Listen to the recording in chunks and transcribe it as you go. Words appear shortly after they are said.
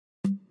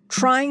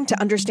Trying to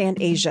understand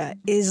Asia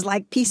is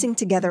like piecing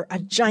together a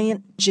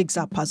giant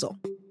jigsaw puzzle.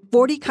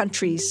 40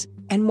 countries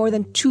and more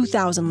than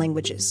 2,000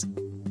 languages.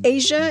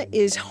 Asia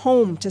is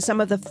home to some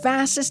of the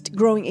fastest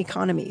growing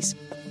economies,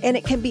 and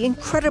it can be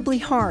incredibly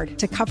hard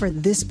to cover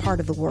this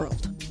part of the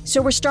world.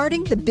 So we're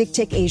starting the Big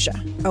Take Asia,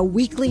 a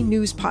weekly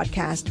news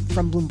podcast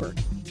from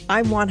Bloomberg.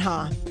 I'm Wan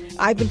Ha.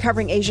 I've been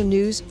covering Asian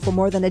news for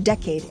more than a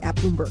decade at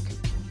Bloomberg.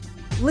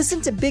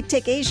 Listen to Big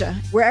Take Asia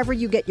wherever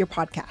you get your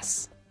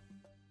podcasts.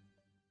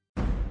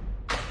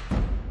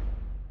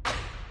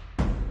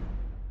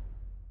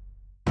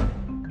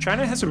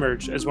 China has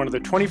emerged as one of the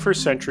 21st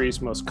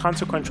century's most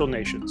consequential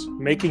nations,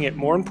 making it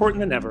more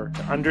important than ever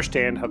to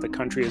understand how the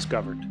country is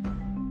governed.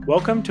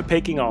 Welcome to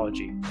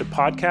Pekingology, the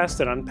podcast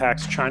that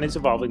unpacks China's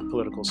evolving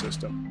political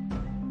system.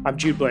 I'm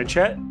Jude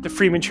Blanchette, the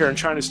Freeman Chair in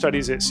China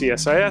Studies at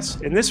CSIS,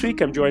 and this week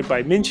I'm joined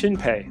by Minxin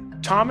Pei,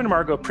 Tom and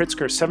Margot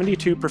Pritzker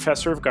 72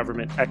 Professor of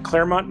Government at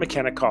Claremont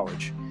McKenna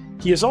College.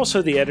 He is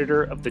also the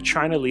editor of the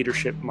China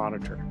Leadership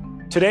Monitor.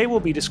 Today we'll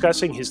be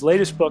discussing his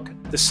latest book,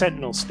 The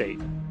Sentinel State: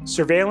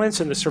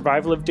 Surveillance and the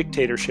Survival of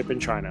Dictatorship in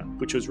China,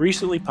 which was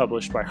recently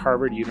published by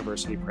Harvard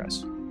University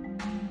Press.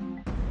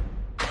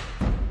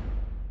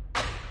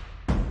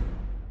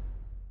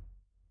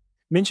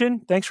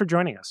 Minxin, thanks for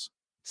joining us.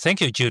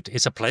 Thank you, Jude.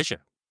 It's a pleasure.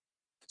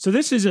 So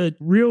this is a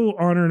real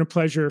honor and a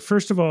pleasure,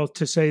 first of all,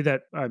 to say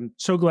that I'm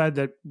so glad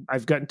that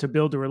I've gotten to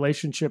build a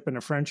relationship and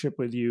a friendship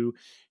with you.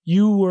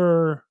 You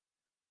were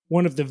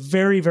one of the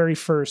very, very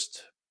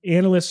first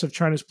analysts of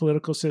China's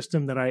political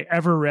system that I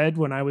ever read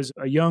when I was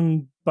a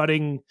young,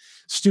 budding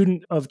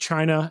student of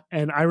China.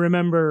 And I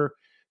remember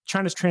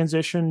China's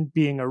transition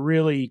being a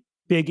really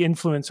big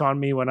influence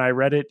on me when I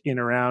read it in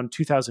around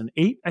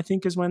 2008, I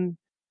think is when?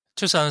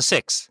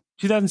 2006.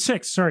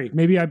 2006, sorry.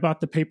 Maybe I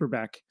bought the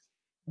paperback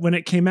when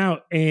it came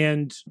out.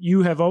 And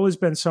you have always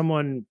been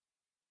someone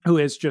who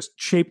has just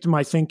shaped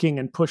my thinking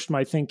and pushed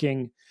my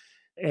thinking.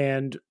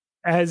 And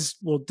as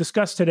we'll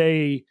discuss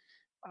today,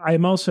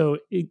 I'm also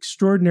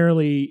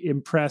extraordinarily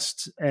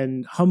impressed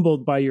and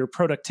humbled by your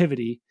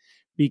productivity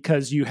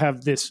because you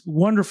have this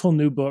wonderful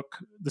new book,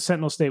 The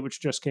Sentinel State,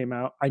 which just came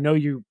out. I know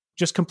you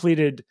just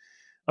completed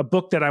a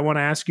book that I want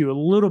to ask you a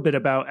little bit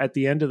about at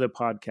the end of the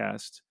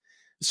podcast.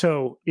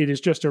 So it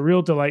is just a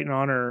real delight and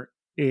honor.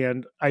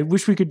 And I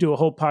wish we could do a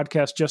whole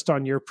podcast just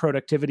on your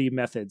productivity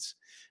methods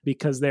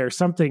because they're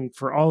something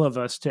for all of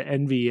us to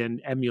envy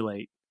and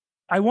emulate.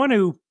 I want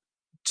to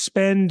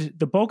spend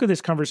the bulk of this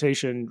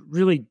conversation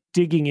really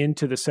digging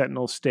into the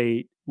Sentinel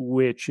State,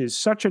 which is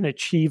such an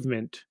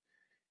achievement.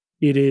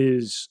 It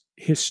is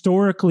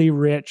historically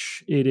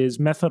rich, it is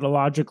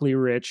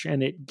methodologically rich,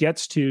 and it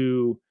gets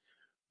to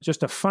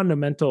just a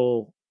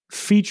fundamental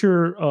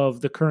feature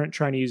of the current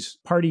Chinese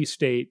party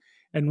state,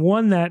 and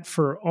one that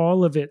for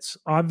all of its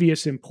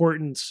obvious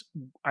importance,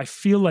 I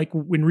feel like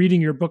when reading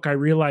your book, I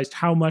realized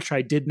how much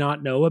I did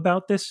not know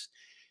about this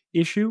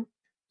issue.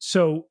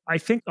 So I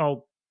think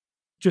I'll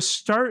just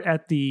start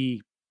at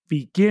the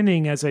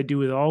beginning, as I do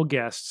with all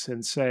guests,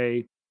 and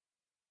say,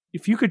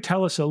 if you could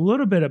tell us a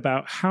little bit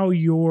about how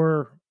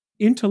your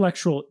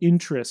intellectual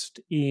interest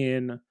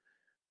in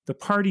the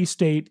party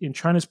state, in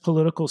China's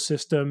political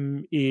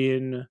system,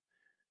 in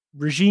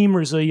regime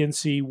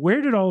resiliency,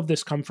 where did all of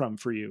this come from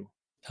for you?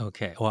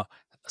 Okay. Well,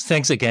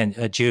 thanks again,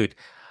 Jude.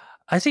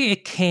 I think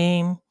it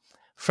came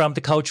from the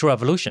Cultural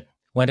Revolution.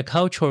 When the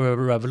Cultural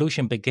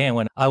Revolution began,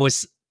 when I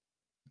was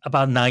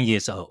about 9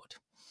 years old.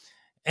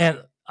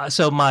 And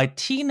so my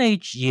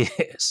teenage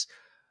years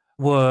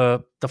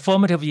were the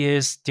formative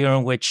years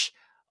during which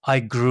I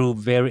grew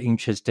very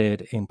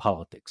interested in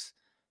politics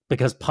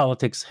because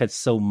politics had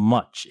so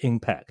much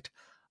impact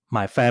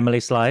my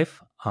family's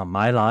life, on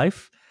my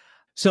life.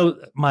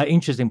 So my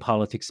interest in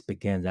politics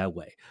began that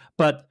way.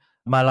 But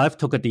my life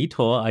took a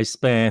detour. I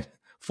spent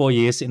 4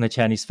 years in a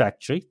Chinese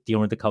factory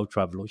during the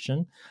Cultural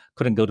Revolution,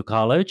 couldn't go to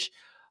college.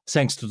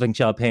 Thanks to Deng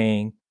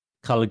Xiaoping,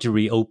 college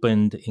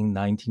reopened in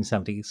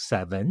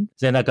 1977.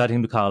 Then I got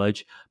into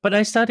college, but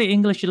I studied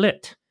English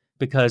Lit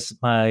because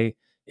my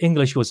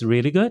English was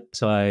really good.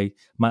 So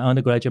my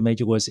undergraduate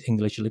major was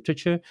English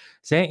literature.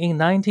 Then in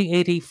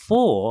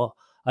 1984,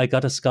 I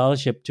got a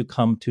scholarship to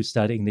come to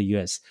study in the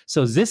US.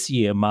 So this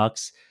year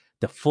marks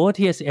the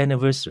 40th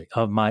anniversary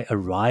of my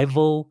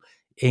arrival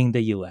in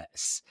the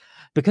US.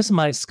 Because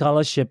my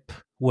scholarship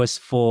was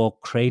for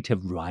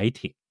creative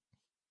writing,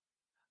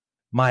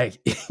 my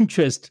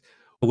interest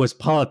was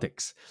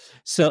politics.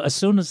 So as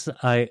soon as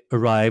I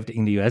arrived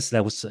in the US,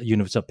 that was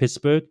University of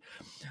Pittsburgh,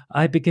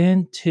 I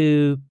began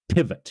to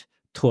pivot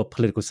toward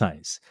political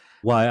science.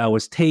 While I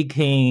was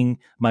taking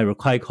my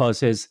required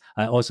courses,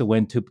 I also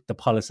went to the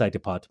poli-sci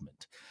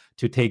department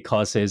to take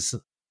courses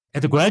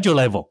at the graduate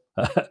level,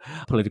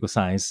 political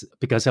science,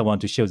 because I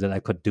wanted to show that I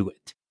could do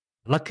it.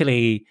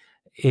 Luckily,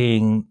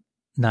 in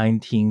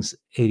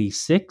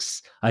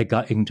 1986, I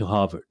got into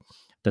Harvard,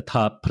 the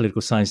top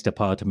political science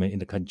department in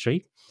the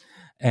country,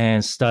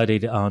 and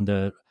studied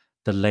under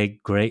the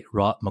late, great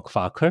Rod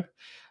McFarker,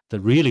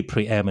 the really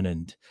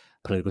preeminent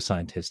political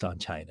scientist on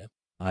China.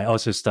 I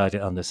also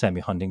studied under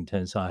Sammy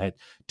Huntington, so I had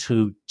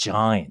two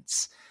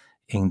giants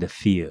in the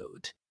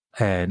field.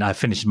 And I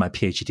finished my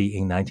PhD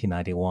in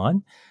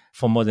 1991.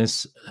 For more than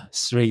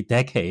 3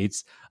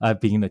 decades, I've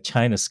been a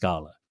China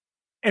scholar.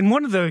 And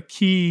one of the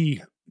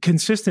key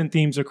consistent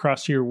themes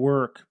across your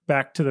work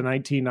back to the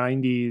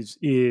 1990s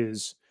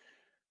is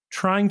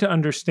trying to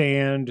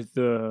understand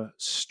the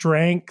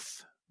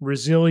strength,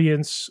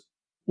 resilience,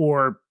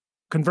 or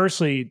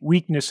conversely,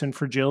 weakness and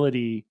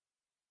fragility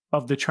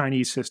of the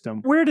Chinese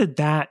system. Where did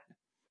that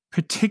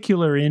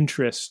particular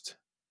interest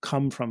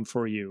come from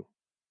for you?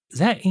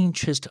 That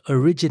interest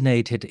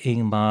originated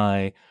in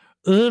my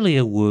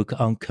earlier work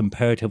on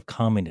comparative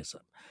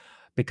communism,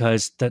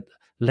 because the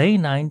late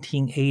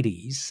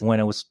 1980s, when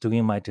I was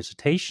doing my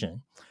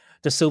dissertation,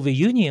 the Soviet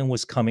Union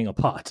was coming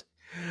apart.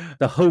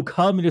 The whole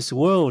communist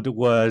world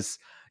was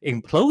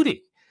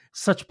imploding.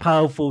 Such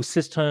powerful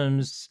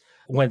systems,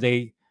 when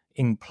they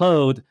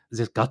implode,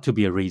 there's got to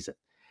be a reason.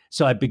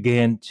 So I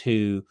began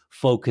to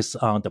focus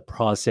on the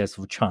process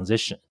of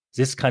transition.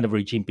 This kind of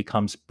regime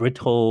becomes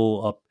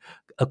brittle, or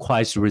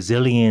acquires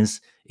resilience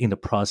in the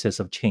process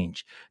of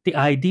change. The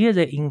idea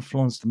that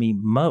influenced me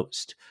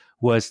most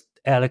was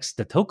Alex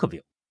de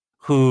Tocqueville,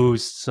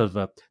 who's sort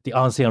of the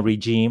Ancien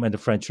regime and the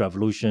French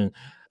Revolution,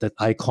 that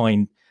I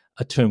coined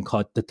a term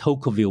called the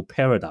Tocqueville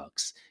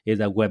paradox, is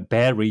that when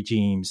bad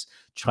regimes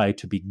try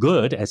to be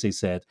good, as they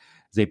said,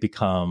 they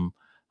become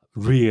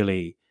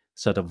really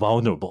sort of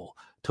vulnerable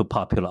to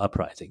popular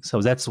uprising.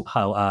 So that's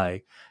how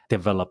I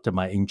developed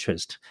my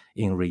interest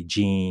in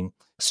regime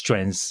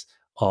strengths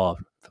or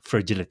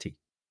fragility.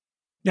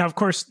 Now, of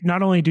course,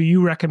 not only do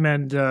you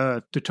recommend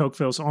de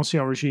Tocqueville's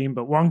Ancien Regime,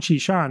 but Wang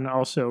Qishan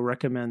also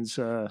recommends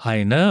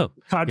I know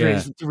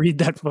cadres to read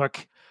that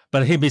book.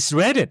 But he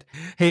misread it.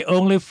 He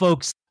only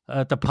focused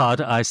the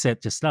part I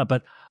said just now.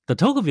 But de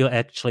Tocqueville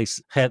actually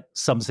had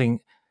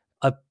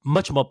a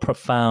much more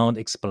profound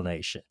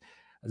explanation.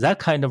 That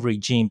kind of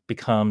regime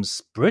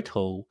becomes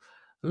brittle,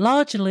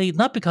 largely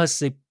not because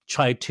they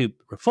try to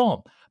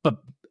reform, but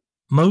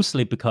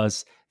mostly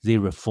because they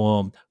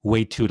reformed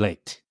way too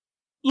late.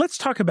 Let's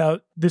talk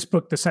about this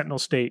book, The Sentinel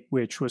State,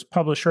 which was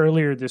published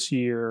earlier this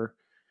year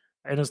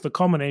and is the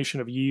culmination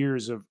of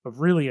years of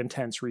really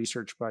intense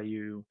research by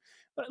you.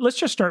 Let's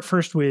just start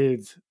first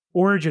with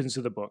origins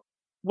of the book.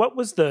 What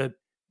was the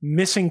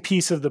missing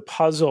piece of the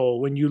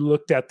puzzle when you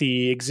looked at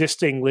the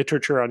existing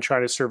literature on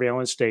China's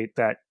surveillance state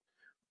that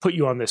put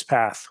you on this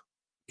path?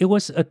 It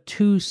was a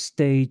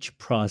 2-stage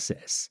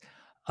process.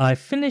 I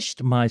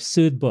finished my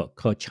 3rd book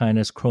called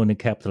China's Crony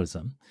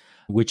Capitalism,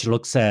 which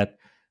looks at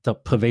the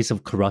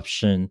pervasive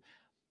corruption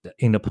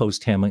in the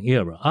post-Tiananmen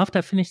era. After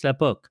I finished that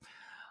book,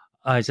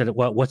 I said,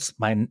 well, what's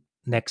my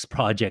next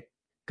project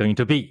going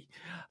to be?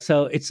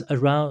 So it's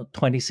around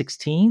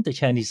 2016, the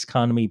Chinese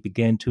economy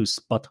began to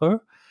sputter.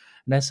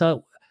 And I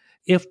thought,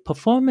 if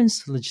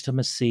performance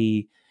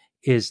legitimacy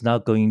is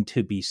not going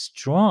to be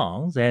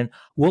strong, then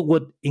what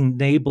would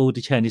enable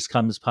the Chinese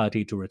Communist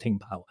Party to retain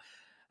power?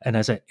 And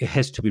I said, it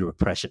has to be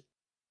repression.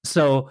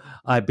 So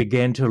I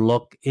began to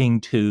look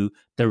into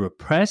the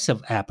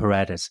repressive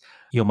apparatus,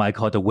 you might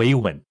call the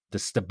Weiwen, the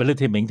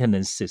stability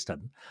maintenance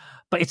system.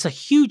 But it's a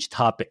huge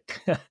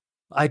topic.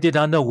 I did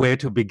not know where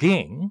to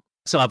begin.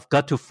 So I've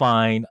got to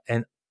find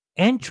an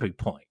entry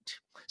point.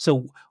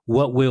 So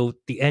what will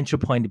the entry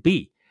point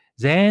be?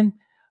 Then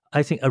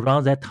I think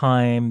around that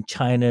time,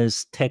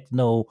 China's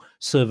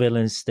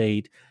techno-surveillance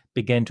state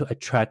began to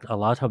attract a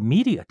lot of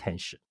media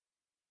attention.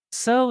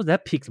 So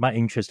that piqued my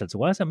interest as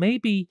well. So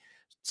maybe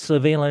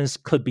surveillance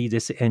could be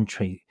this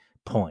entry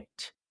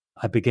point.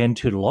 I began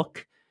to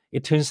look.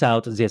 It turns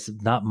out there's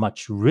not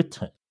much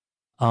written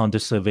on the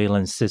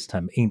surveillance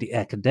system in the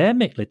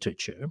academic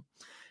literature.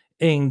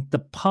 In the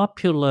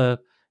popular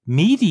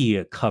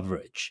media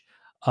coverage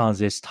on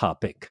this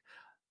topic,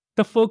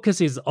 the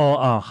focus is all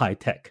on high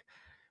tech.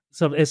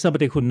 So as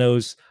somebody who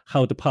knows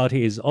how the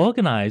party is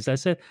organized, I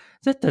said,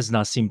 that does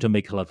not seem to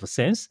make a lot of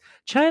sense.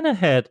 China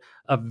had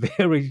a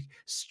very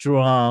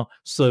strong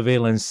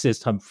surveillance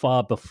system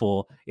far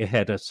before it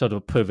had a sort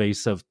of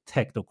pervasive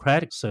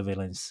technocratic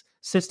surveillance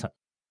system.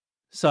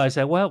 So I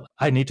said, well,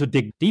 I need to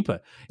dig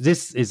deeper.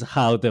 This is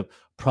how the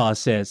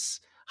process,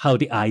 how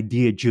the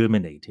idea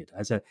germinated.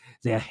 I said,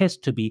 there has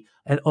to be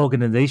an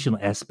organizational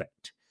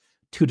aspect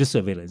to the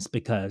surveillance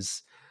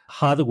because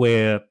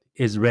hardware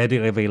is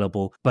readily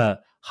available,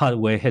 but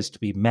hardware has to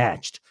be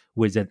matched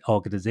with an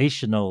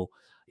organizational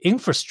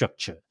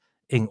infrastructure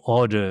in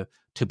order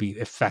to be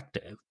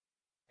effective.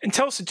 And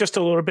tell us just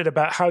a little bit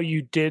about how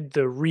you did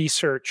the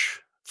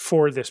research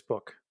for this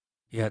book.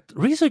 Yeah,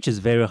 research is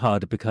very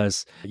hard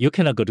because you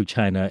cannot go to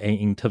China and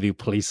interview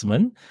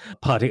policemen,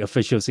 party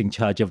officials in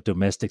charge of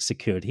domestic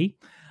security.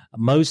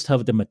 Most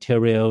of the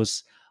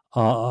materials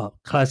are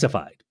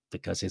classified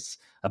because it's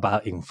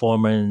about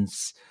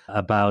informants,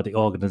 about the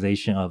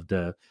organization of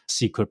the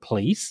secret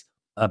police,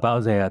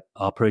 about their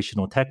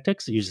operational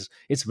tactics.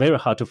 It's very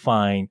hard to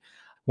find.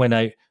 When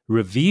I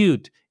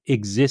reviewed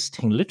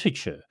existing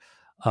literature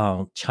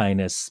on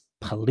China's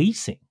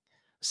policing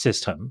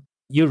system,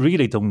 you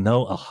really don't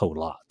know a whole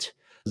lot.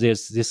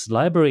 There's this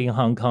library in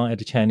Hong Kong at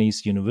the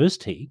Chinese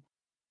University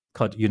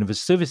called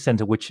University Service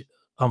Center, which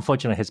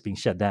unfortunately has been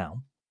shut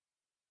down.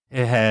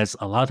 It has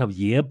a lot of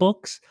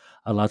yearbooks,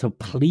 a lot of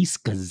police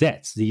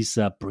gazettes, these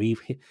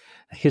brief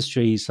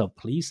histories of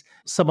police.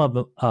 Some of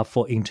them are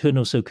for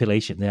internal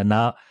circulation. They're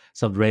not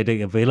sort of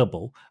readily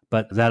available,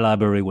 but that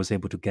library was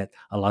able to get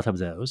a lot of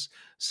those.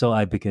 So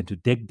I began to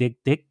dig,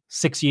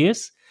 6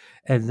 years.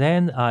 And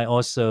then I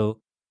also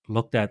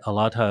looked at a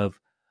lot of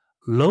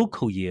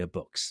local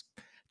yearbooks.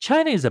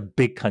 China is a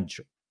big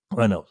country.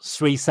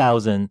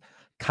 3,000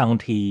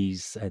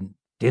 counties and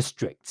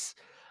districts,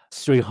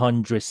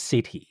 300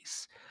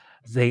 cities.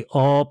 They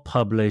all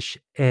publish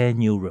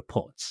annual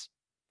reports.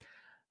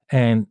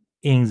 And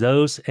in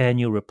those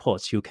annual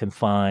reports, you can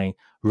find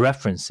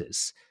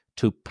references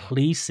to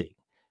policing,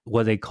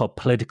 what they call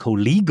political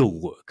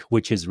legal work,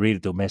 which is really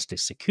domestic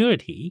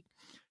security.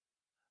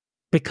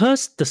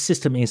 Because the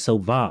system is so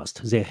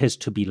vast, there has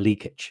to be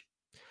leakage.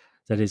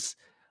 That is,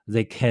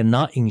 they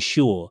cannot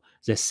ensure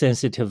that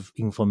sensitive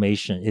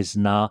information is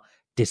not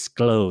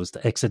disclosed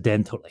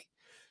accidentally.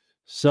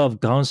 So I've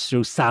gone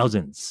through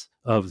thousands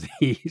of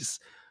these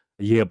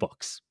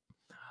yearbooks.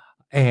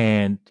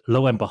 And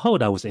lo and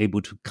behold, I was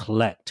able to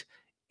collect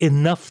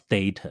enough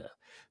data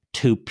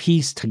to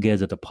piece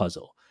together the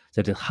puzzle,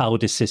 that is how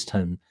the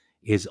system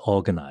is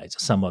organized,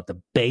 some of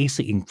the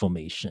basic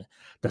information,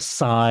 the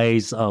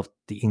size of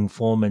the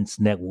informant's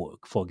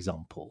network, for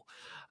example,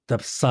 the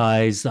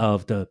size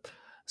of the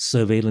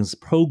surveillance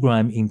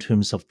program in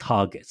terms of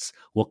targets,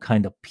 what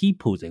kind of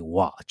people they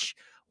watch,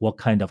 what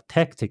kind of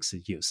tactics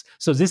they use.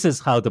 So this is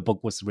how the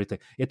book was written.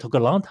 It took a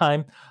long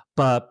time,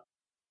 but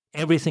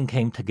everything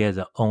came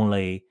together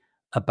only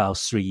about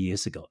 3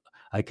 years ago.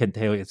 I can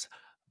tell it's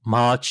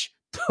March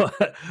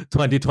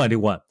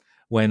 2021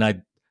 when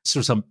I,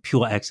 through some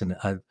pure accident,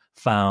 I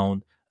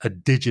found a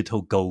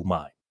digital gold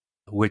mine,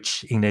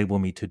 which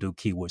enabled me to do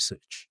keyword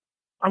search.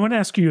 I want to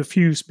ask you a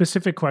few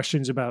specific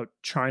questions about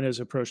China's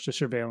approach to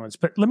surveillance,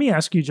 but let me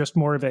ask you just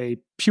more of a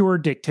pure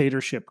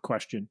dictatorship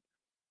question.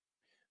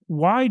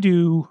 Why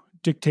do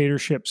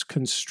dictatorships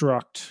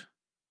construct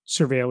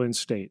surveillance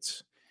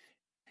states?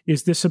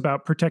 Is this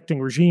about protecting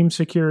regime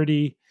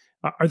security?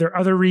 Are there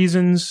other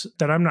reasons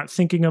that I'm not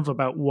thinking of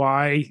about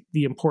why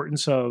the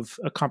importance of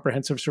a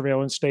comprehensive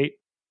surveillance state?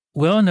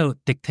 We all know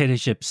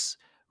dictatorships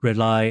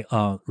rely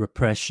on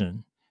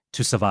repression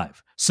to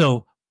survive.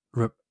 So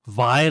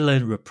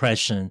violent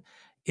repression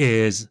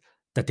is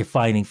the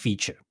defining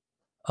feature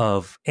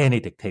of any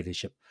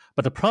dictatorship.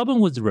 But the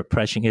problem with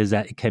repression is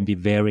that it can be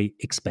very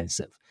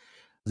expensive.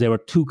 There are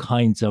two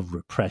kinds of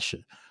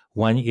repression.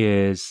 One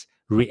is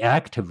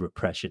reactive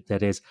repression.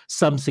 That is,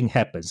 something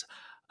happens,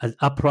 an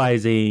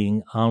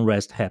uprising,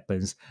 unrest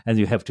happens, and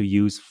you have to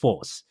use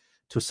force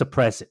to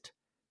suppress it.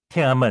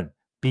 Tiananmen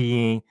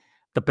being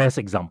the best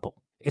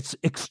example. It's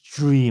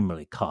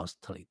extremely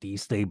costly,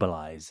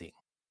 destabilizing.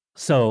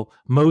 So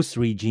most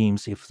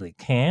regimes, if they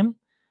can,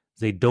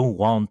 they don't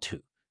want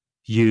to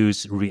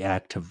use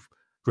reactive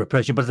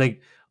repression, but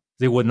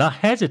they would not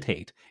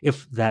hesitate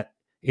if that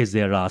is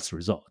their last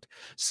resort.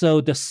 So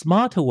the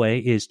smarter way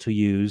is to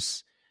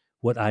use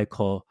what I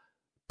call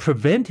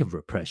preventive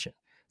repression.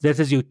 That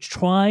is, you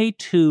try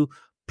to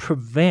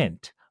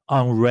prevent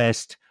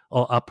unrest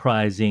or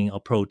uprising or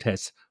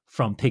protests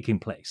from taking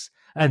place.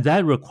 And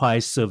that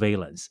requires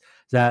surveillance.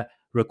 That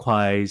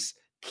requires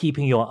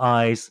keeping your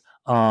eyes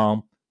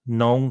on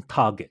known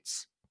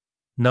targets,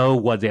 know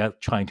what they are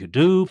trying to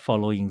do,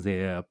 following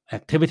their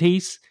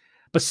activities.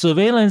 But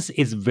surveillance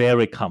is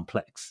very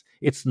complex.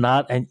 It's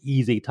not an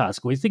easy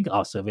task. We think,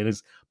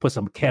 surveillance, put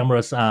some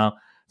cameras on.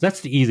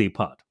 That's the easy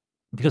part,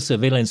 because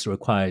surveillance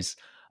requires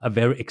a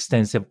very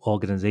extensive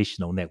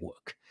organizational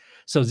network.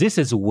 So this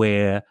is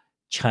where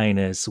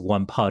China's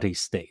one-party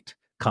state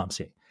comes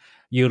in.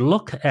 You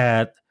look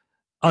at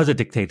other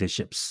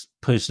dictatorships,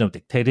 personal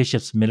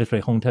dictatorships,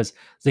 military juntas,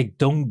 they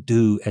don't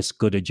do as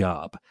good a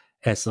job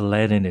as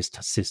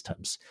Leninist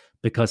systems,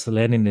 because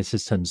Leninist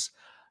systems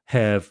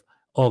have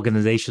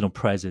organizational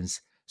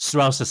presence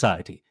throughout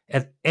society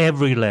at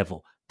every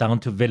level, down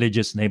to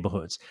villages,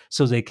 neighborhoods.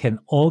 So they can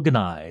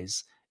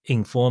organize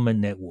informant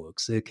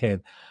networks. They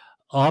can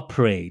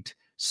operate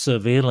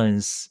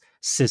surveillance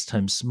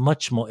systems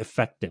much more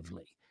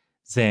effectively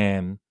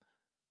than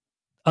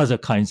other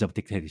kinds of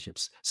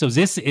dictatorships. So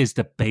this is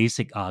the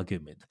basic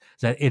argument,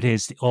 that it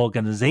is the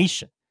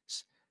organization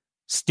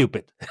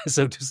stupid,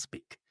 so to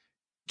speak.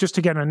 Just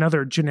again,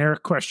 another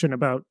generic question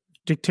about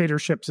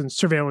dictatorships and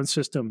surveillance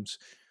systems.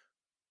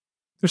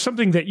 There's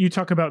something that you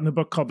talk about in the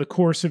book called the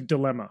coercive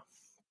dilemma,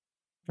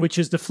 which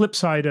is the flip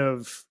side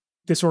of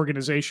this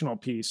organizational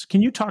piece.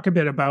 Can you talk a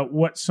bit about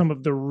what some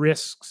of the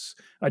risks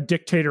a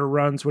dictator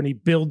runs when he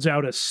builds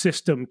out a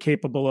system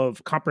capable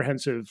of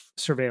comprehensive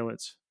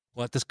surveillance?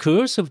 Well, the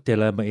coercive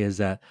dilemma is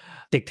that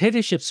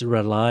dictatorships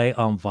rely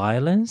on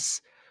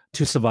violence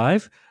to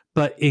survive,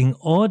 but in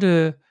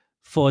order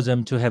for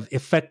them to have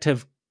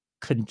effective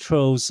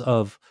controls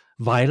of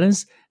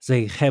violence,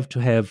 they have to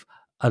have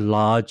a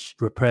large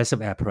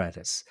repressive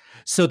apparatus.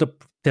 So the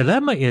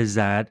dilemma is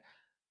that,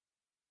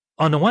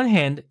 on the one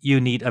hand,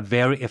 you need a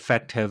very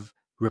effective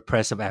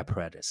repressive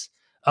apparatus.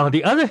 On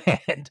the other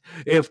hand,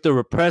 if the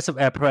repressive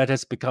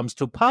apparatus becomes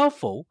too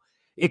powerful,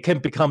 it can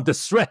become the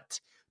threat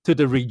to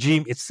the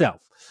regime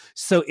itself.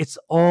 So it's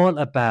all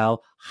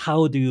about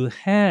how do you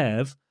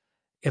have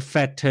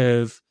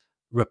effective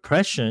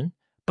repression,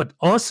 but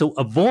also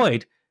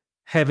avoid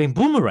having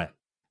boomerang.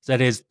 That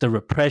is, the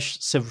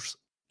repressive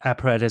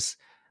apparatus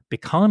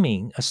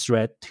becoming a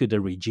threat to the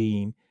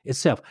regime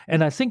itself.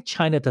 And I think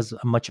China does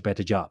a much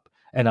better job.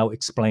 And I'll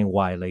explain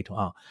why later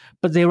on.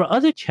 But there are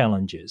other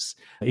challenges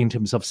in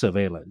terms of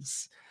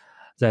surveillance.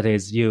 That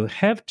is, you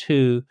have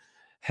to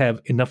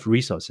have enough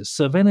resources.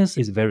 Surveillance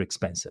is very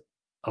expensive,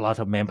 a lot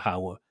of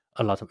manpower,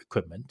 a lot of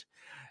equipment.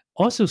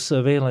 Also,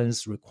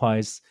 surveillance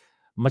requires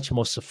much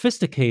more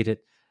sophisticated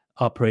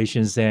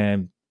operations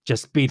than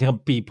just beating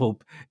up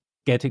people,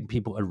 getting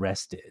people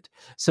arrested.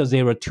 So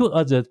there are two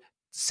other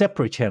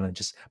separate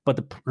challenges. But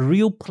the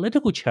real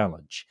political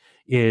challenge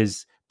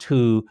is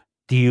to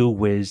deal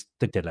with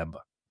the dilemma.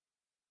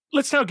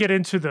 Let's now get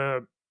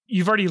into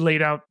you've already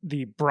laid out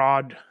the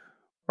broad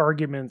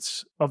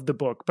arguments of the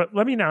book, but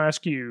let me now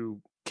ask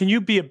you, can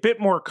you be a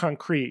bit more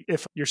concrete?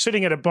 If you're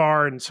sitting at a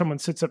bar and someone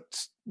sits up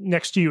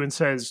next to you and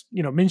says,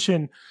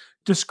 Minxin,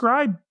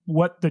 describe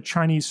what the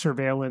Chinese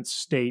surveillance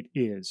state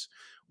is.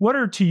 What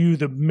are to you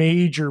the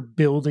major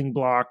building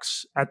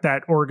blocks at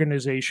that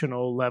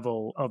organizational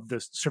level of the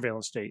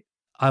surveillance state?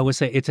 I would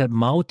say it's a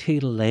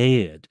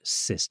multi-layered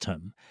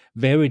system,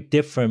 very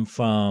different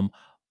from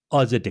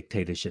other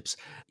dictatorships,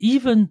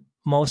 even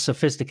more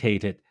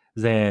sophisticated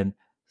than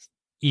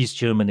East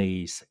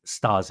Germany's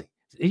Stasi.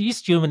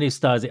 East Germany's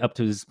Stasi, up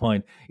to this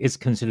point, is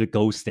considered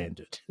gold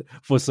standard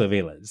for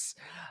surveillance.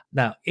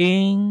 Now,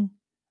 in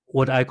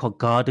what I call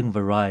garden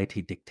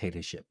variety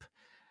dictatorship,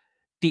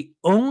 the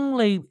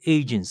only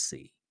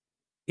agency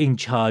in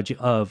charge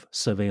of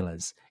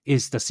surveillance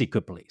is the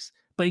secret police.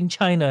 But in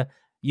China,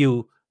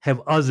 you have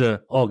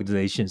other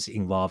organizations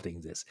involved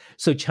in this.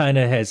 So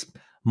China has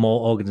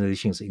more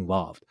organizations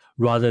involved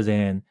rather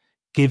than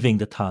giving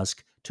the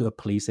task to a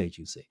police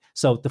agency.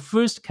 So the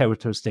first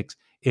characteristic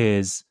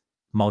is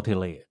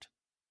multi-layered.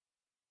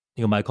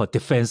 You might call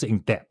defense in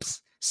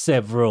depth,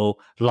 several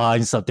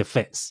lines of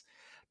defense.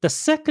 The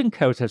second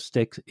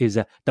characteristic is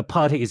that the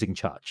party is in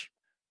charge.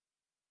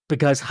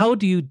 Because how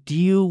do you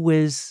deal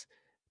with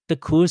the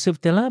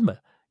coercive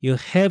dilemma? You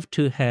have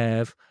to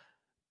have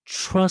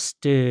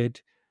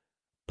trusted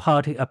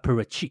party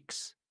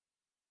apparatchiks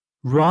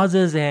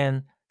rather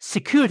than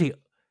security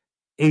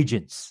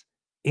agents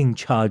in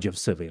charge of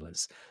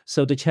surveillance.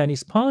 So the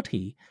Chinese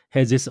party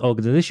has this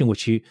organization,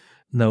 which you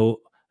know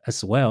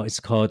as well. It's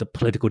called the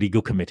Political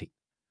Legal Committee.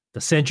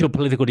 The Central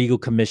Political Legal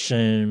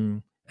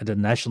Commission at the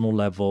national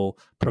level,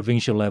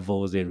 provincial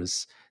level, there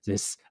is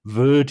this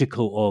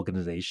vertical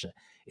organization.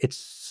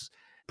 It's,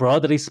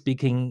 broadly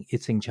speaking,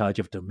 it's in charge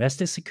of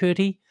domestic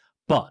security,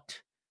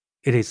 but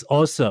it is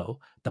also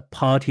the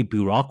party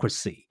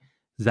bureaucracy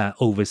that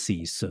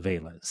oversees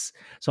surveillance.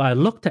 So I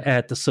looked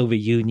at the Soviet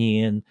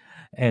Union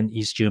and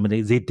East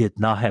Germany. They did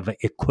not have an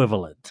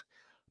equivalent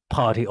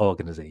party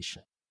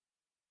organization,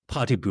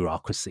 party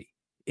bureaucracy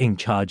in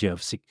charge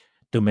of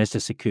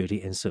domestic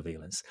security and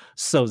surveillance.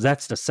 So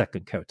that's the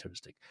second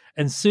characteristic.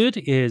 And third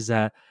is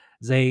that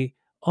they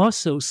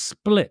also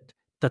split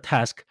the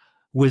task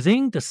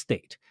within the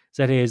state.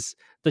 That is,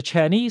 the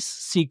Chinese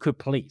secret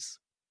police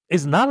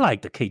is not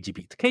like the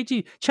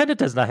KGB. China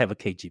does not have a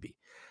KGB.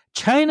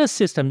 China's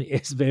system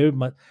is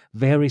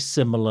very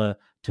similar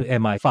to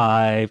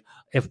MI5,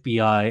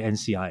 FBI, and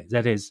CIA.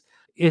 That is,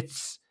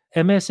 its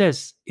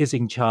MSS is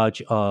in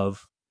charge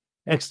of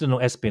external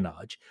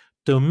espionage.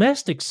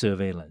 Domestic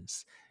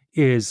surveillance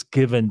is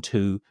given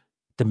to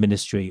the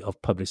Ministry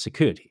of Public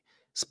Security,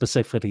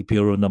 specifically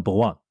Bureau Number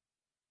 1.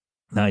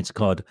 Now it's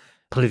called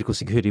Political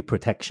Security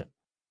Protection.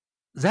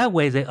 That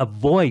way, they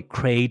avoid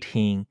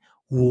creating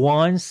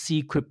one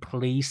secret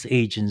police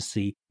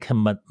agency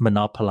can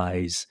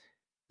monopolize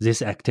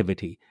this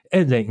activity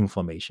and the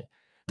information.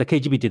 The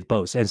KGB did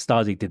both, and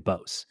Stasi did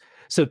both.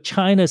 So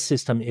China's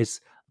system is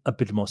a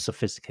bit more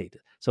sophisticated.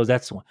 So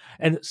that's one.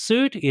 And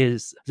third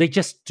is they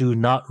just do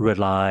not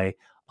rely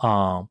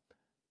on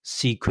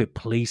secret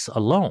police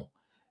alone.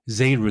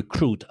 They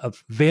recruit a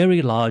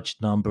very large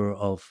number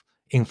of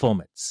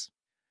informants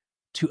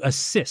to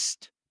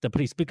assist the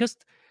police because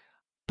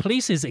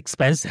police is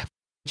expensive.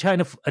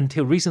 China,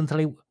 until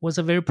recently, was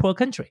a very poor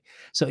country.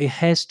 So it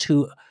has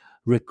to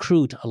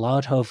recruit a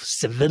lot of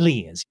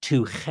civilians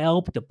to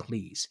help the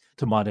police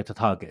to monitor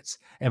targets.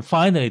 And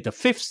finally, the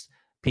fifth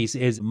piece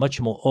is a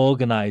much more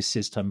organized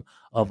system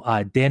of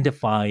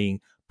identifying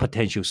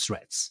potential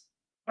threats.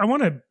 I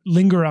want to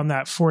linger on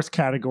that fourth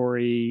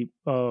category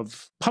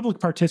of public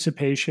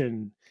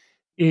participation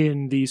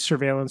in these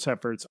surveillance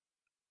efforts.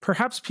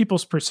 Perhaps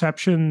people's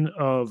perception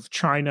of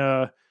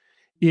China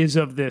is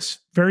of this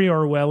very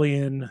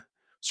Orwellian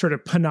sort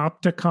of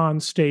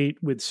panopticon state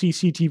with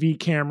CCTV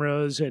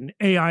cameras and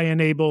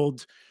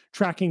AI-enabled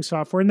tracking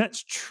software. And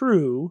that's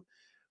true.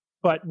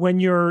 But when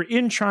you're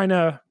in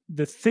China,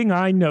 the thing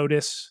I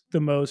notice the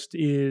most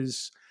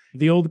is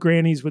the old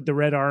grannies with the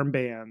red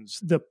armbands,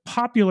 the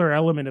popular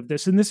element of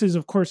this, and this is,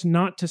 of course,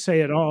 not to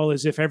say at all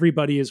as if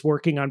everybody is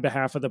working on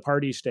behalf of the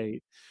party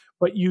state,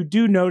 but you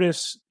do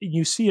notice,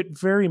 you see it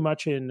very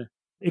much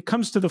it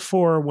comes to the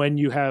fore when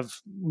you have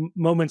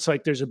moments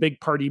like there's a big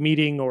party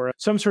meeting or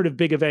some sort of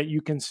big event.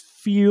 You can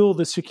feel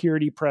the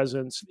security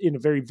presence in a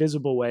very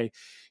visible way.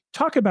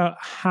 Talk about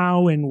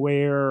how and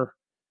where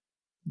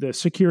the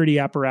security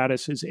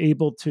apparatus is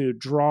able to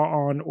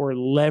draw on or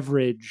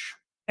leverage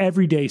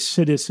everyday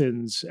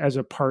citizens as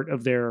a part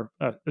of their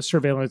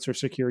surveillance or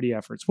security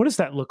efforts. What does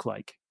that look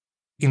like?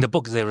 In the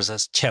book, there is a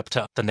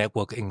chapter, The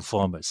Network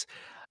Informers.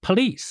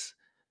 Police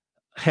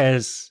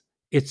has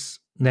its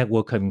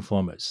network of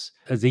informers.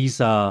 These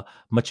are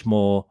much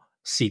more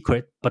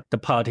secret, but the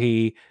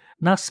party,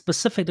 not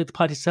specifically the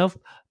party itself,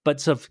 but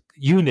sort of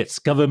units,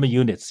 government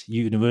units,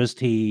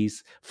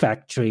 universities,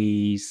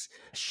 factories,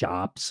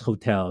 shops,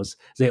 hotels,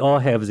 they all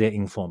have their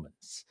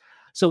informants.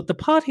 So the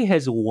party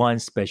has one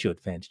special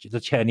advantage. The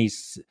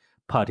Chinese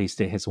party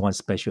state has one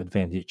special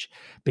advantage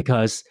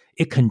because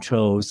it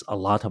controls a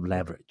lot of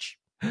leverage.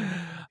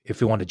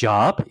 If you want a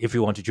job, if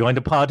you want to join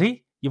the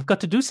party, you've got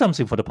to do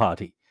something for the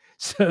party.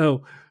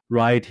 So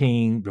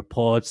writing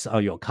reports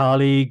on your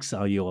colleagues,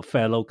 on your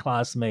fellow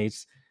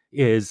classmates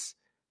is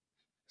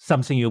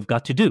something you've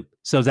got to do.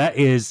 So that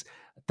is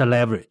the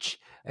leverage.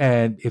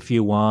 And if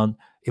you're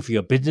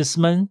a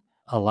businessman,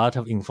 a lot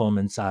of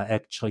informants are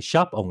actually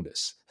shop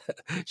owners,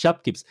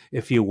 shopkeepers.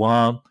 If you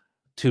want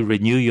to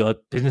renew your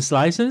business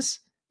license,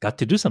 got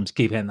to do something,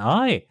 keep an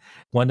eye.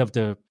 One of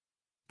the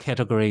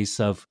categories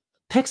of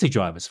taxi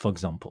drivers, for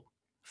example,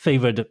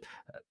 favored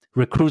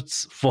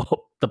recruits for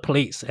the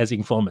police as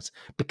informants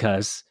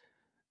because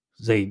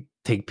they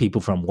take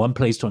people from one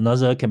place to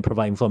another, can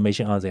provide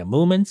information on their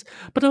movements,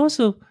 but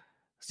also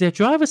their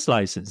driver's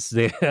license,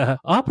 their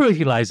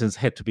operating license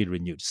had to be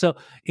renewed. So,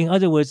 in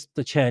other words,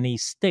 the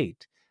Chinese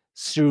state,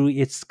 through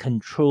its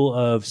control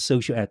of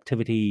social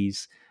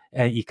activities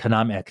and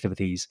economic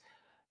activities,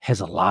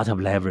 has a lot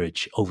of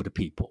leverage over the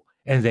people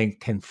and then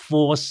can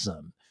force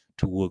them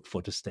to work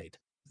for the state.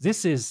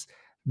 This is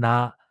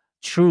not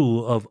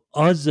true of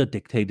other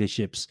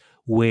dictatorships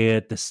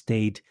where the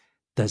state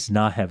does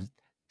not have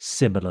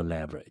similar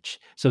leverage.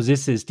 So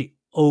this is the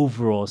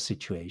overall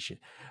situation.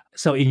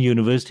 So in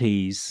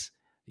universities,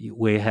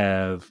 we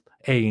have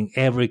in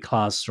every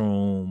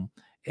classroom,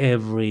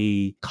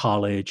 every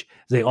college,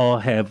 they all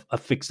have a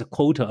fixed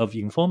quota of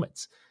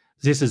informants.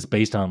 This is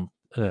based on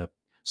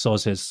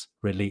sources,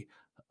 really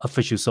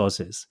official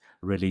sources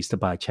released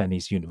by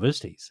Chinese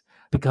universities.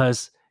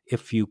 Because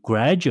if you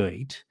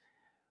graduate,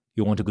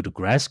 you want to go to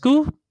grad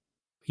school,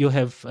 you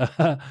have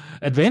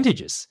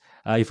advantages.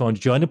 If you want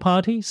to join the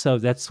party, so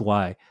that's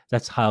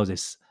how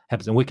this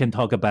happens. And we can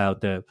talk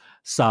about the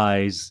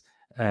size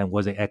and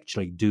what they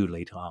actually do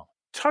later on.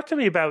 Talk to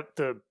me about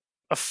the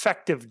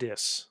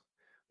effectiveness.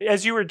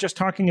 As you were just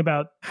talking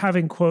about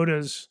having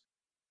quotas,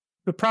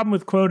 the problem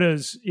with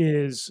quotas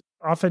is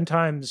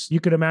oftentimes you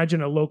could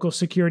imagine a local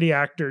security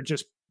actor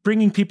just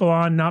bringing people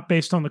on not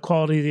based on the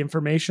quality of the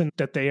information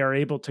that they are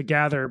able to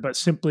gather, but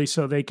simply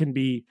so they can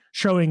be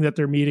showing that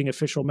they're meeting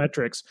official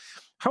metrics.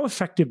 How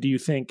effective do you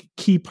think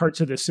key parts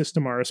of this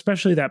system are,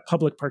 especially that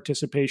public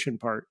participation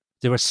part?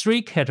 There are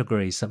three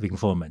categories of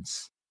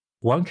informants.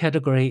 One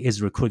category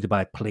is recruited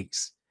by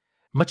police,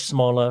 much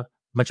smaller,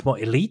 much more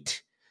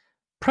elite,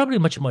 probably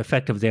much more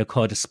effective. They're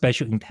called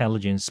special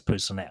intelligence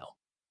personnel.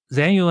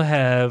 Then you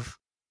have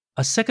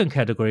a second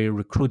category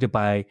recruited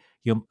by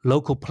your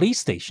local police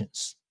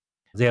stations.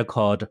 They're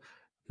called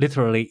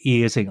literally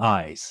ears and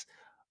eyes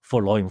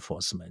for law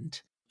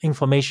enforcement.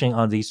 Information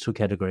on these two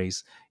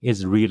categories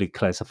is really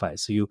classified,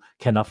 so you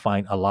cannot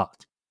find a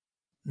lot.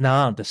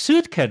 Now, the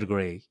third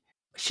category,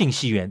 信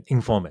息源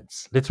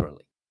informants,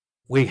 literally.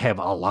 We have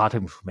a lot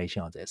of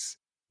information on this.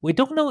 We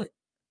don't know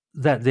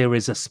that there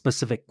is a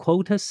specific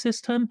quota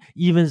system,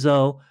 even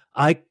though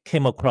I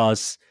came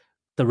across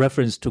the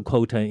reference to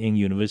quota in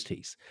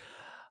universities.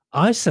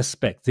 I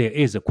suspect there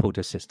is a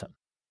quota system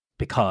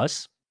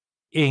because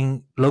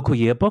in local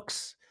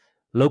yearbooks,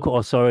 local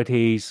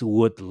authorities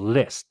would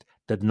list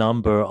the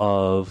number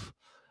of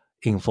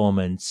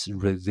informants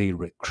they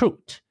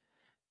recruit.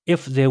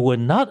 If there were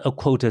not a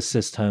quota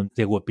system,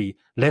 there would be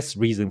less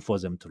reason for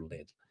them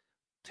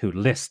to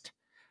list.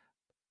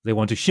 They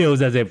want to show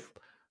that they've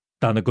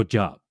done a good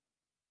job.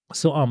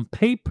 So on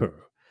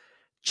paper,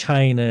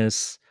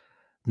 China's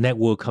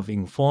network of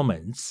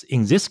informants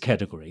in this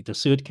category, the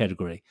third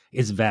category,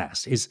 is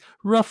vast. It's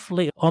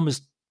roughly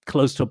almost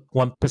close to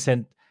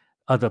 1%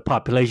 of the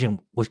population,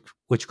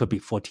 which could be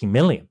 14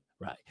 million,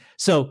 right?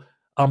 So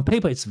on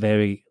paper, it's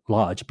very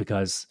large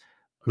because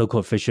local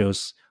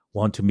officials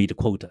want to meet a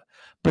quota.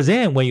 But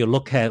then when you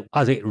look at,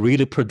 are they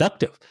really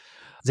productive?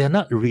 They're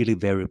not really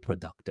very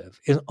productive.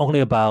 It's only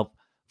about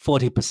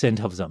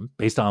 40% of them,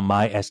 based on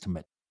my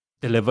estimate,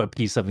 deliver a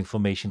piece of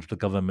information to the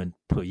government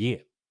per year.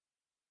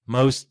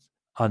 Most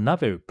are not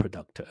very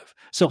productive.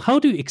 So how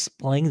do you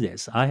explain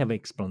this? I have an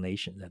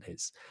explanation, that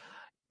is.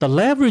 The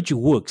leverage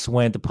works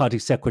when the party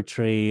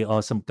secretary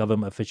or some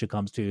government official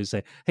comes to you and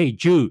say, hey,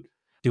 Jude,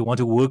 Do you want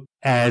to work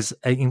as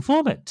an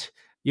informant?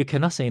 You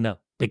cannot say no,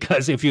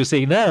 because if you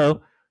say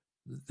no,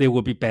 there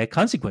will be bad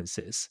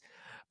consequences.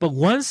 But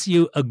once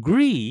you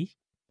agree,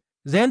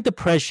 then the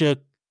pressure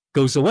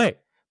goes away,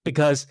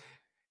 because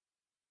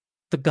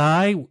the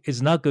guy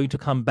is not going to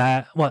come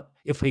back. Well,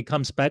 if he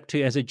comes back to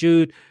you and says,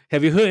 Jude,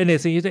 have you heard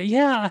anything? You say,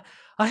 yeah,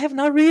 I have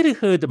not really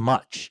heard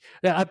much.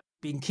 I've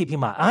been keeping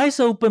my eyes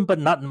open, but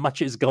not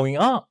much is going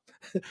on.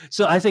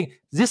 So I think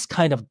this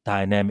kind of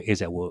dynamic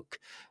is at work,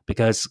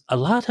 because a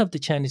lot of the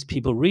Chinese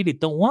people really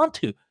don't want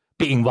to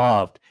be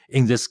involved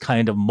in this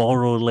kind of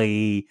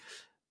morally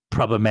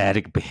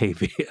problematic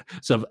behavior,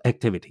 sort of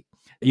activity.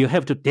 You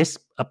have to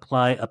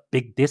apply a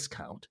big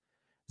discount.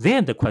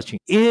 Then the question,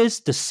 is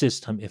the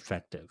system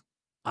effective?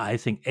 I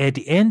think at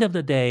the end of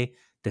the day,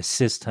 the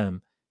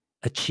system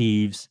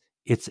achieves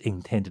its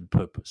intended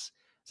purpose.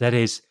 That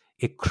is,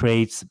 it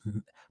creates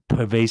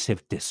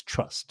pervasive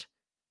distrust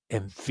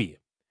and fear.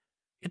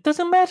 It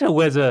doesn't matter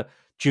whether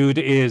Jude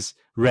is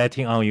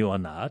ratting on you or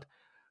not.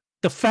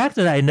 The fact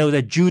that I know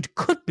that Jude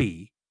could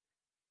be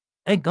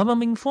a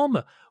government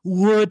informer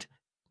would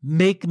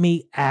make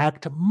me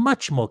act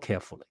much more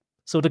carefully.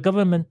 So the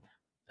government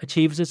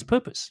achieves its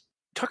purpose.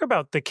 Talk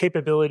about the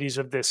capabilities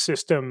of this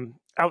system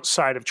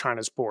outside of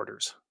China's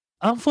borders.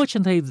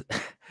 Unfortunately,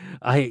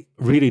 I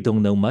really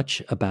don't know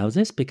much about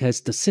this,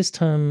 because the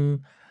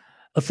system,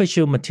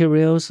 official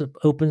materials,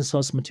 open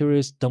source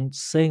materials don't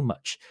say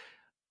much.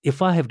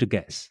 If I have to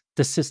guess,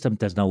 the system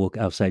does not work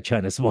outside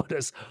China's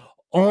borders.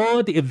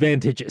 All the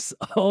advantages,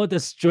 all the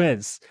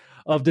strengths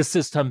of the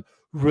system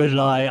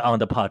rely on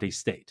the party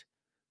state.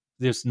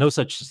 There's no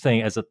such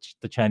thing as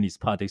the Chinese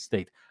party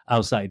state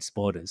outside its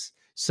borders.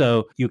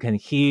 So you can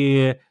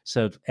hear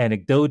sort of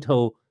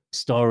anecdotal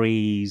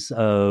stories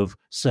of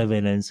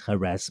surveillance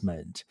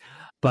harassment.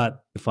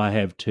 But if I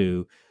have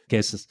to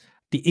guess,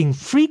 the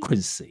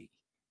infrequency,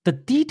 the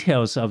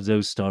details of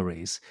those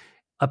stories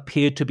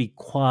appear to be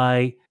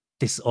quite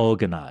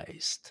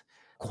disorganized,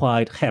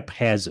 quite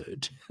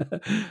haphazard.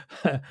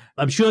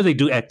 I'm sure they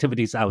do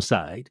activities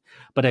outside,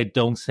 but I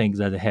don't think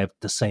that they have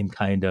the same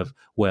kind of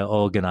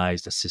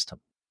well-organized system.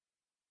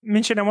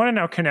 Minxin, I want to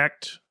now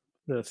connect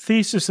the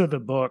thesis of the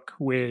book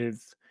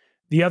with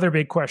the other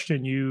big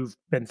question you've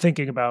been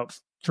thinking about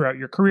throughout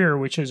your career,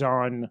 which is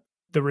on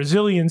the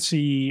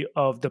resiliency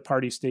of the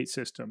party state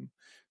system.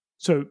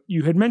 So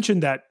you had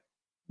mentioned that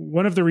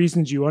one of the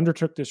reasons you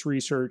undertook this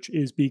research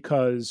is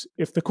because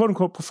if the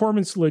quote-unquote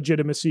performance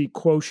legitimacy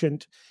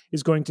quotient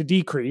is going to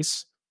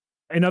decrease,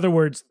 in other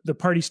words, the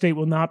party state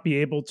will not be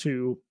able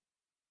to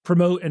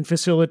promote and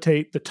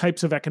facilitate the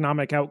types of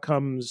economic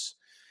outcomes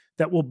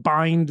that will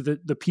bind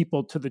the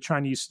people to the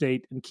Chinese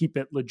state and keep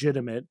it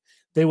legitimate.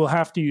 They will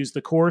have to use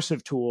the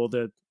coercive tool,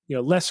 the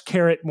less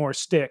carrot, more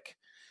stick.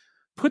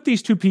 Put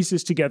these two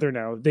pieces together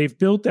now. They've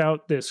built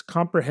out this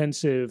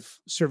comprehensive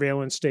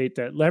surveillance state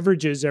that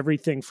leverages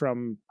everything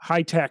from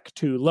high tech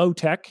to low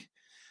tech,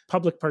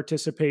 public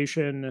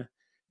participation,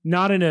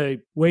 not in a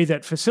way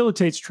that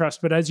facilitates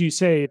trust, but as you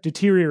say, it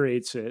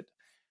deteriorates it.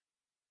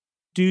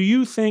 Do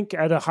you think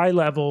at a high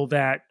level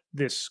that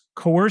this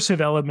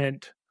coercive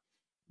element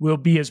will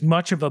be as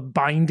much of a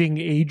binding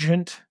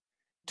agent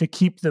to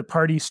keep the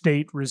party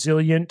state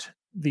resilient?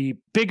 The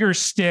bigger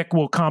stick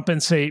will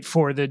compensate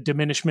for the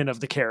diminishment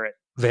of the carrot.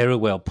 Very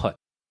well put.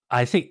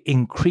 I think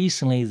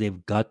increasingly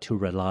they've got to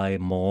rely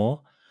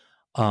more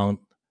on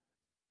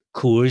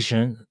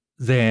coercion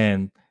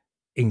than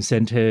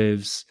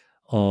incentives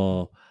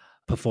or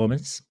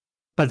performance.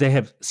 But they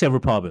have several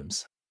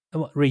problems.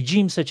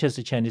 Regimes such as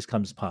the Chinese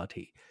Communist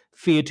Party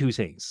fear two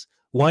things.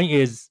 One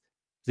is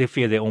they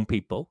fear their own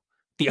people.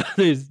 The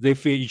other is they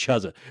fear each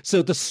other.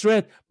 So the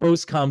threat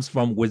both comes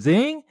from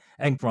within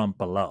and from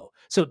below.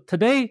 So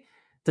today,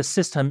 the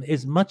system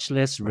is much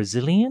less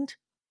resilient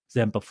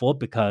than before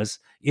because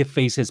it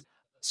faces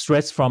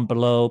threats from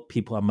below.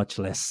 People are much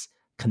less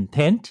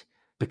content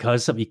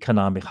because of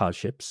economic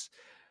hardships.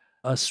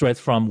 A threat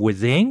from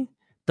within,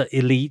 the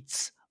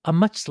elites are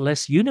much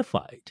less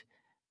unified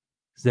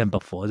than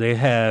before.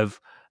 They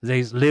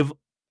live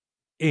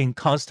in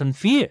constant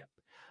fear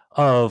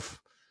of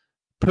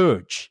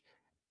purge.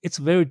 It's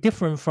very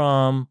different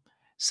from,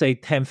 say,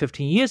 10,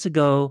 15 years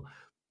ago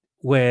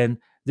when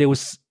there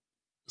was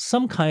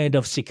some kind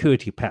of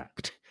security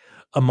pact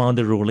among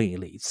the ruling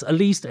elites, at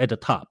least at the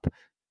top,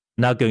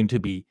 not going to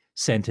be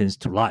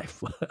sentenced to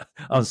life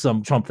on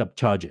some trumped-up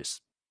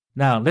charges.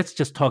 Now, let's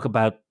just talk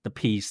about the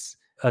piece,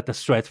 the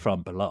threat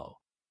from below.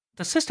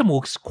 The system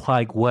works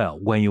quite well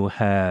when you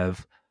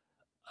have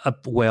a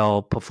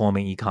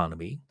well-performing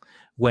economy,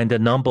 when the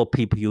number of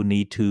people you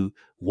need to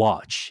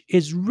watch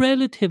is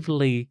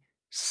relatively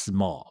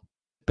small.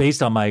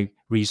 Based on my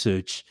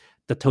research,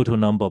 the total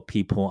number of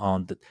people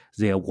on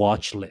their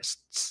watch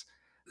lists,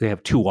 they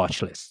have 2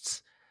 watch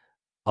lists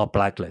or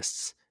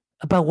blacklists,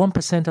 about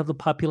 1% of the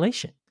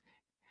population.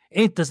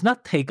 It does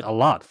not take a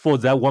lot for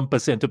that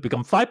 1% to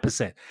become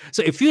 5%.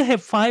 So if you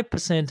have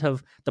 5%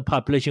 of the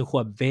population who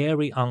are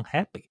very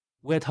unhappy,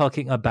 we're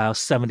talking about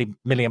 70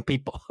 million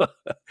people.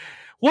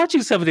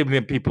 Watching 70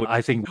 million people,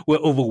 I think, will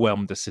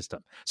overwhelm the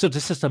system. So the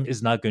system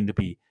is not going to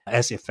be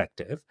as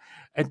effective.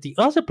 And the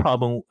other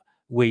problem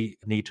we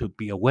need to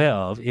be aware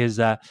of is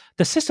that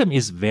the system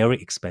is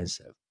very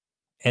expensive.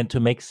 And to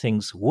make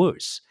things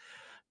worse,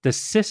 the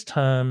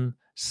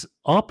system's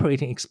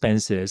operating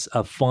expenses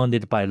are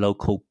funded by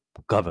local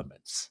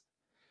governments.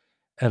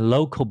 And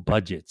local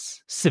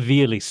budgets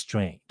severely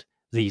strained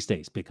these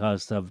days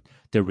because of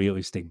the real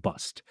estate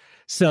bust.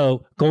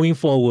 So going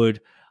forward,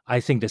 I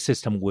think the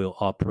system will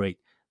operate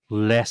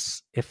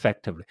less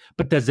effectively.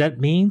 But does that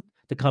mean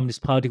the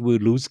Communist Party will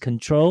lose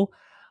control?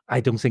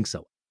 I don't think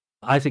so.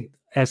 I think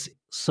as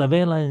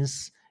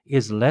surveillance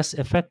is less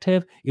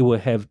effective, it will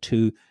have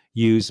to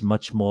use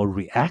much more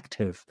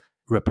reactive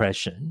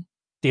repression.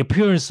 The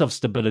appearance of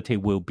stability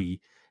will be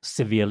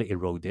severely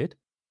eroded.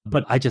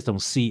 But I just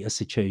don't see a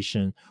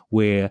situation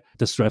where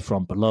the threat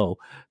from below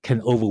can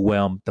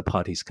overwhelm the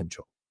party's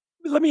control.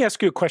 Let me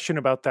ask you a question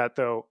about that,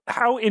 though.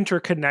 How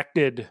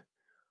interconnected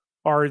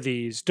are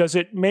these? Does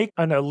it make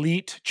an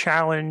elite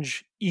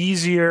challenge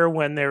easier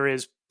when there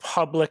is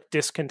public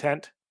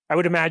discontent? I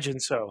would imagine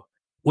so.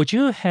 What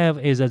you have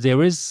is that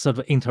there is sort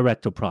of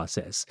interactive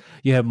process.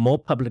 You have more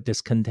public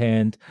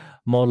discontent,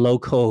 more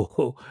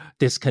local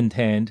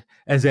discontent,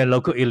 and then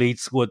local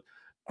elites would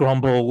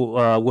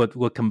grumble,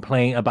 would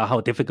complain about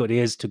how difficult it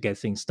is to get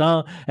things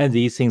done, and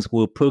these things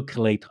will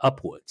percolate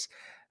upwards.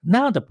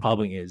 Now the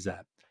problem is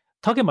that,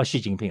 talking about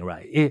Xi Jinping,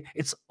 right,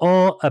 it's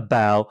all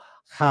about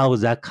how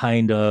that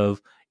kind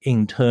of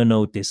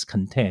internal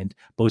discontent,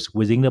 both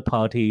within the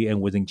party and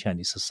within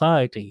Chinese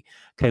society,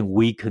 can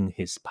weaken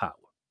his power.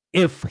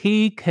 If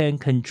he can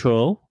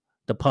control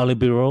the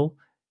Politburo,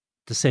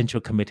 the Central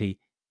Committee,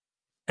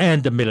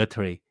 and the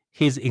military,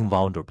 he's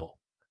invulnerable,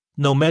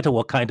 no matter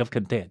what kind of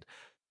content.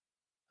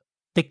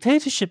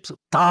 Dictatorships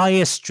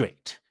die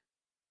straight.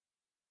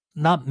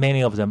 Not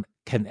many of them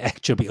can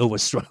actually be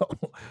overthrown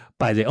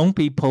by their own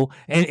people,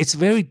 and it's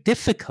very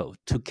difficult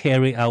to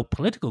carry out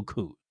political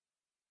coup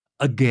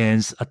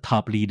against a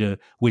top leader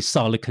with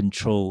solid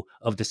control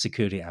of the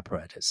security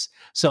apparatus.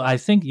 So I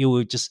think you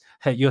will just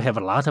have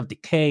a lot of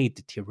decay,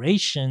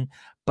 deterioration,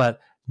 but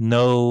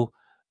no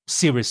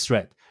serious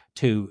threat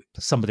to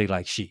somebody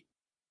like Xi.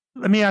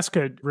 Let me ask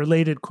a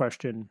related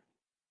question.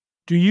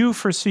 Do you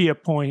foresee a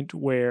point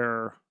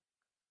where,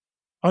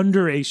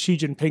 under a Xi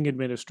Jinping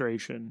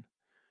administration,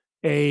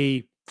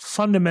 a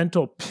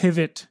fundamental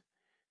pivot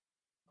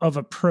of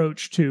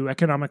approach to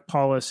economic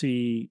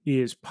policy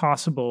is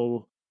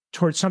possible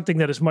towards something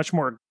that is much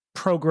more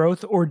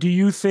pro-growth? Or do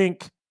you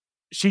think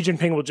Xi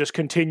Jinping will just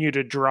continue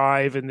to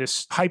drive in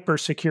this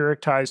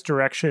hyper-securitized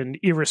direction,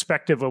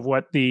 irrespective of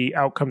what the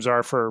outcomes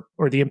are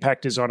or the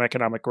impact is on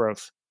economic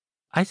growth?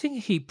 I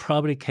think he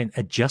probably can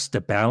adjust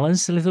the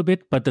balance a little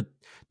bit, but the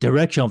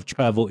direction of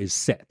travel is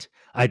set.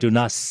 I do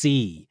not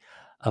see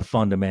a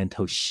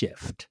fundamental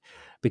shift,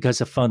 because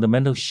a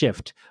fundamental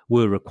shift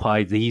will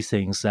require these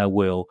things that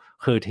will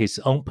hurt his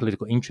own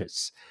political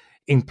interests.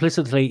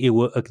 Implicitly, it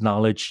will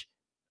acknowledge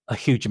a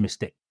huge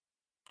mistake.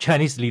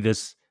 Chinese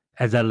leaders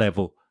at that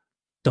level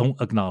don't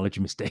acknowledge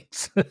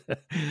mistakes.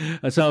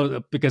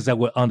 So, because that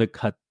will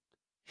undercut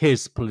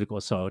his political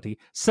authority.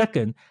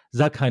 Second,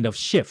 that kind of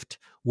shift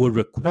will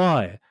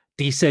require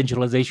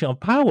decentralization of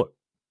power.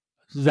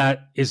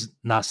 That is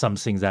not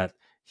something that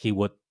he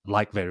would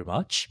like very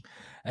much.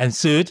 And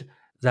third,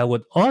 that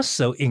would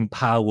also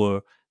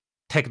empower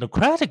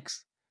technocratic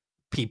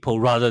people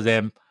rather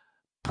than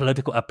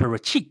political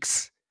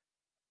apparatchiks.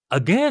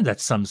 Again,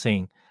 that's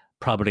something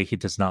probably he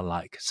does not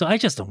like. So I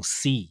just don't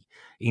see,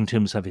 in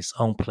terms of his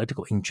own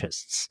political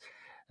interests,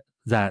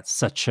 that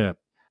such a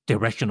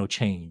directional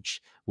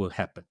change will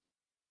happen.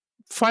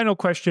 Final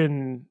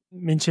question,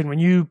 Minxin, when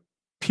you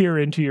peer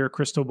into your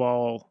crystal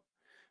ball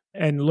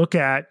and look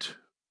at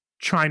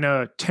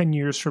China 10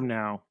 years from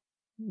now,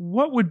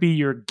 what would be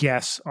your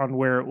guess on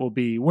where it will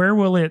be? Where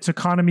will its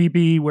economy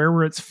be? Where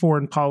will its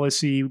foreign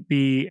policy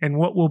be? And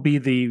what will be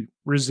the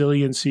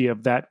resiliency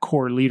of that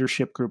core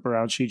leadership group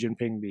around Xi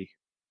Jinping be?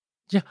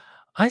 Yeah,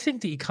 I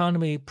think the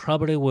economy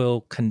probably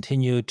will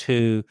continue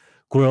to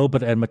grow,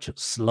 but at a much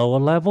slower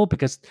level,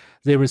 because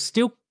there is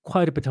still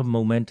quite a bit of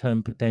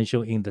momentum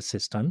potential in the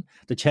system.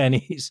 The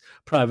Chinese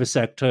private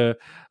sector,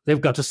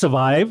 they've got to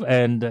survive,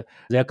 and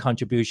their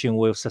contribution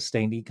will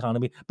sustain the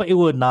economy, but it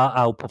will not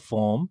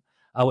outperform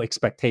our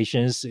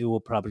expectations. It will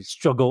probably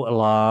struggle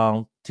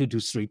along 2 to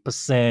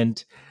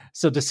 3%.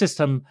 So the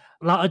system,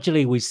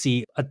 largely we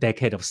see a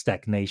decade of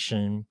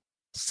stagnation,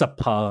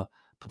 subpar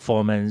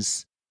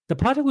performance. The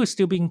party will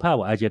still be in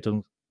power. I just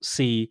don't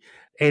see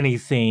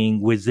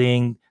anything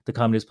within the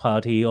Communist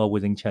Party or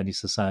within Chinese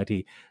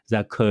society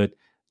that could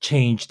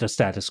change the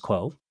status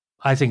quo.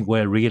 I think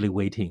we're really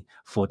waiting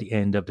for the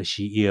end of the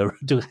Xi era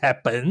to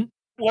happen.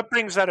 What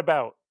brings that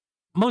about?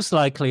 Most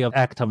likely an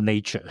act of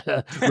nature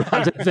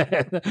rather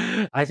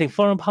than. I think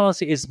foreign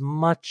policy is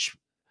much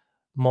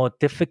more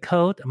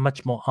difficult,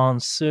 much more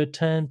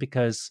uncertain,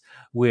 because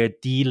we're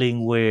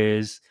dealing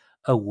with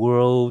a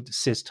world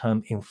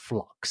system in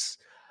flux.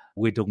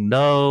 We don't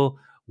know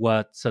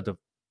what sort of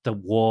the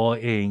war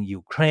in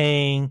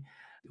Ukraine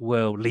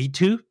will lead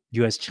to.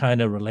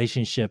 U.S.-China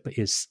relationship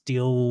is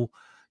still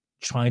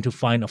trying to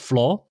find a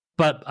flaw.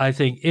 But I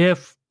think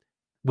if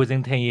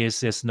within 10 years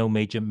there's no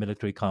major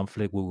military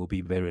conflict, we will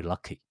be very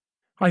lucky.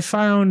 I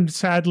found,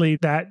 sadly,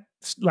 that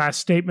last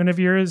statement of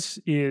yours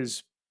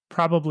is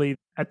probably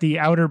at the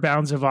outer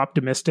bounds of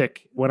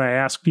optimistic when I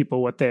ask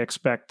people what they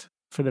expect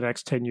for the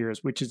next 10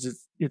 years, which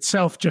is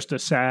itself just a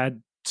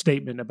sad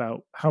statement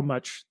about how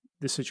much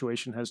the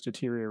situation has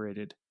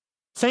deteriorated.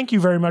 Thank you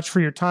very much for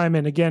your time.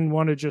 And again,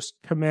 want to just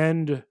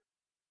commend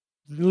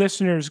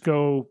listeners,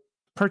 go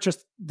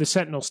purchase the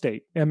Sentinel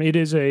State. I mean, it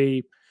is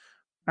a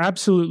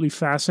absolutely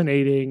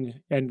fascinating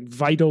and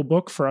vital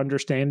book for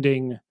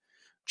understanding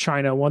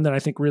China, one that I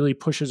think really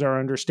pushes our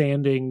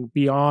understanding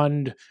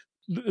beyond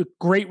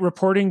great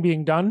reporting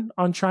being done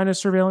on China's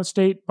surveillance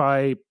state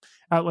by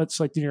outlets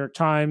like the New York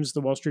Times,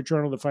 the Wall Street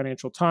Journal, the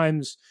Financial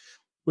Times,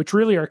 which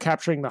really are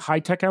capturing the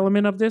high-tech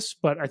element of this.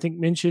 But I think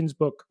Minxin's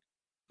book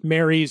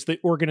marries the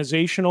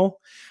organizational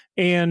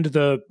and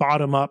the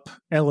bottom-up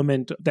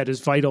element that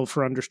is vital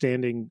for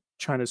understanding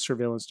China's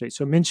surveillance state.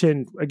 So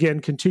Minxin,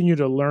 again, continue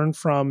to learn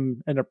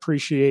from and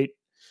appreciate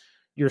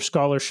your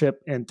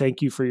scholarship, and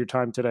thank you for your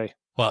time today.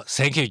 Well,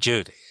 thank you,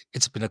 Jude.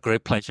 It's been a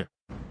great pleasure.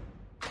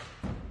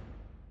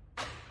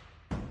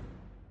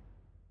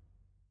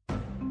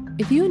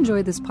 If you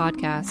enjoyed this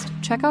podcast,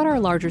 check out our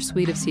larger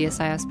suite of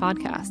CSIS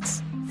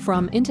podcasts.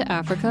 From Into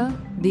Africa,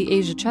 The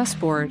Asia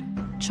Chessboard,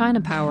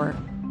 China Power,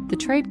 The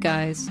Trade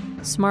Guys,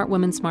 Smart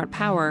Women, Smart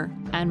Power,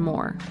 and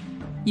more.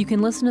 You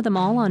can listen to them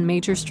all on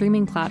major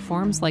streaming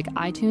platforms like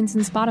iTunes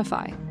and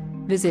Spotify.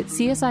 Visit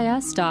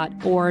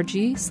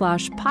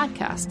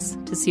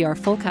csis.org/podcasts to see our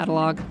full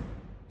catalog.